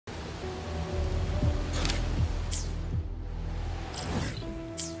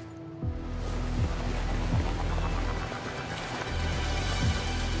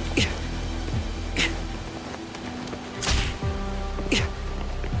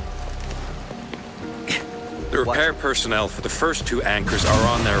The repair personnel for the first two anchors are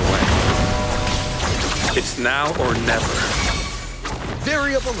on their way. It's now or never.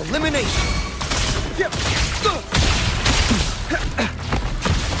 Variable elimination.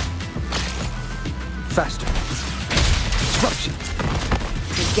 Faster. Disruption.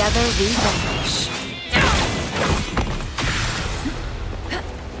 Together we vanish.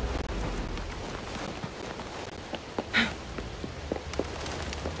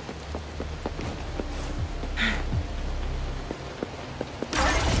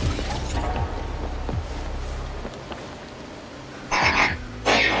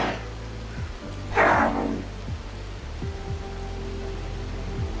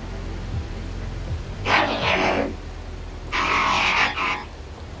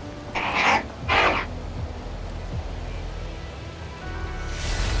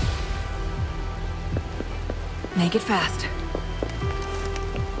 Make it fast.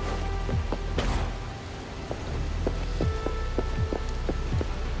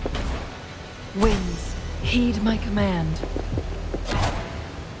 Winds, heed my command.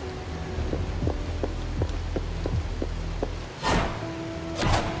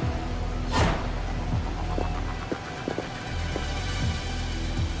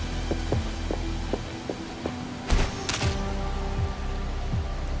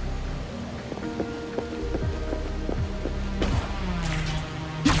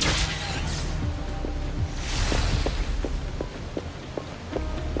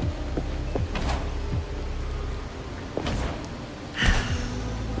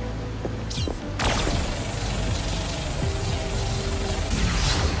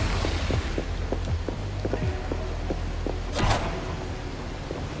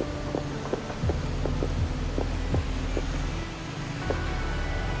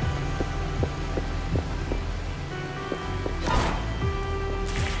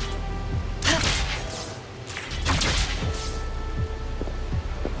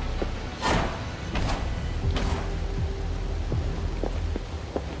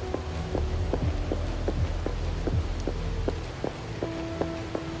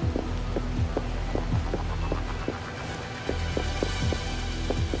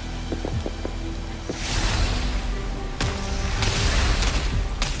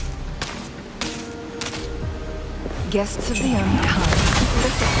 Guests of the unkind.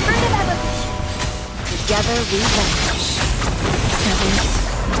 Together we vanish. Feathers,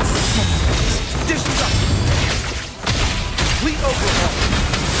 sand. Dishes up. Fleet overhaul.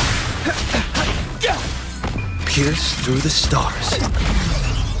 Pierce through the stars.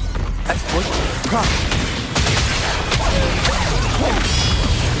 Export. Profit.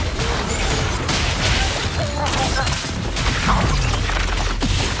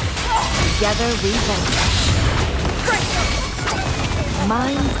 Together we vanish.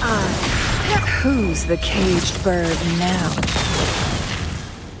 Mind's eye. Who's the caged bird now?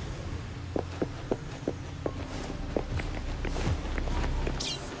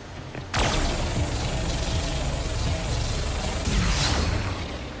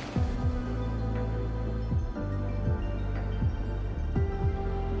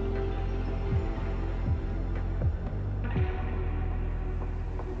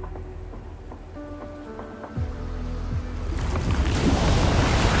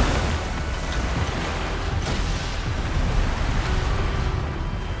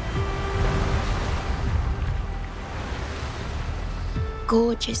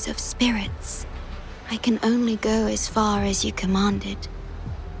 Gorges of spirits, I can only go as far as you commanded.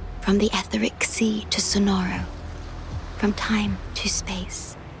 From the etheric sea to Sonoro, from time to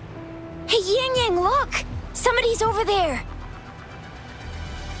space. Hey, Yang Yang, look! Somebody's over there!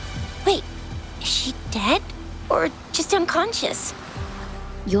 Wait, is she dead? Or just unconscious?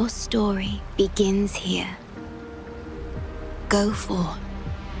 Your story begins here. Go forth.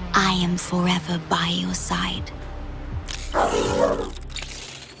 I am forever by your side.